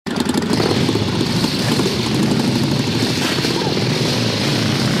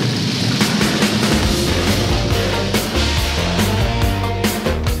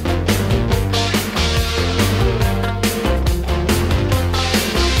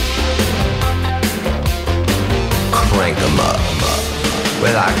crank 'em up.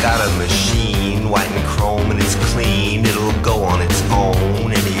 Well, I got a machine, white and chrome, and it's clean. It'll go on its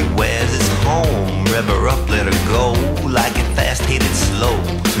own anywhere's its home. Rev her up, let her go, like it fast, hit it slow,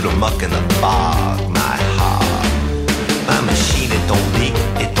 through the muck and the fog, my heart. My machine, it don't leak,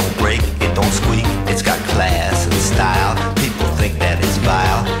 it don't break, it don't squeak. It's got class and style, people think that it's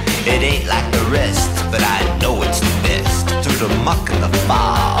vile. It ain't like the rest, but I know it's the best. Through the muck and the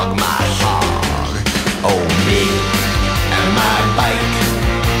fog, my hog. Oh, me and my bike,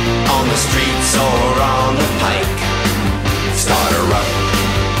 on the streets or on the pike. Start her up,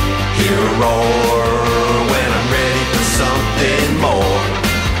 hear her roar, when I'm ready for something more.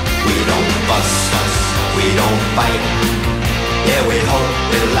 We don't fuss, we don't fight, yeah, we hope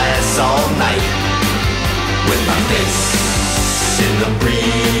it lasts all night. With my face in the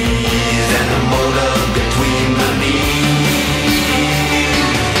breeze and a motor between my knees.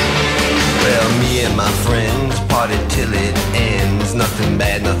 Well, me and my friends party till it ends. Nothing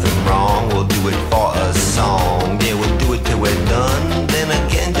bad, nothing wrong, we'll do it for a song. Yeah, we'll do it till we're done, then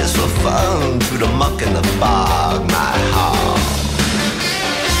again just for fun. Through the muck and the fog, my heart.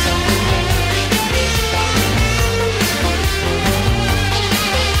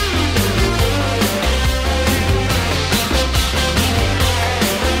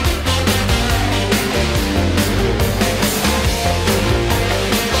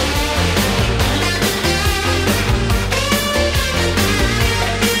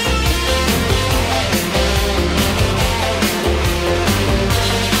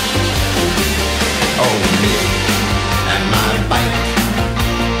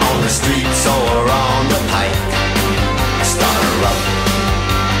 Streets or on the pike. Start her up,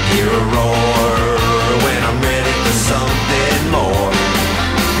 hear her roar, when I'm ready for something more.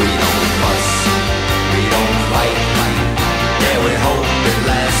 We don't fuss, we don't fight, yeah, we hope it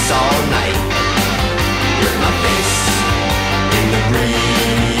lasts all night. With my face in the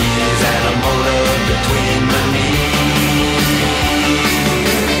breeze and a motor between my knees.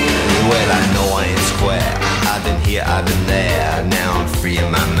 Well, I know I ain't square, I've been here, I've been there. Now I'm free in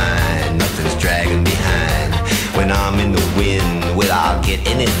my mind, nothing's dragging behind. When I'm in the wind, well, I'll get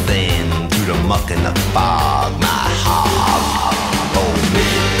anything. Through the muck and the fog, my heart. Oh, me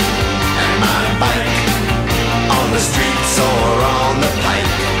and my bike, on the streets or on the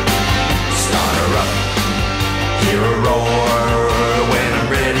pike. Start her up, hear her roar,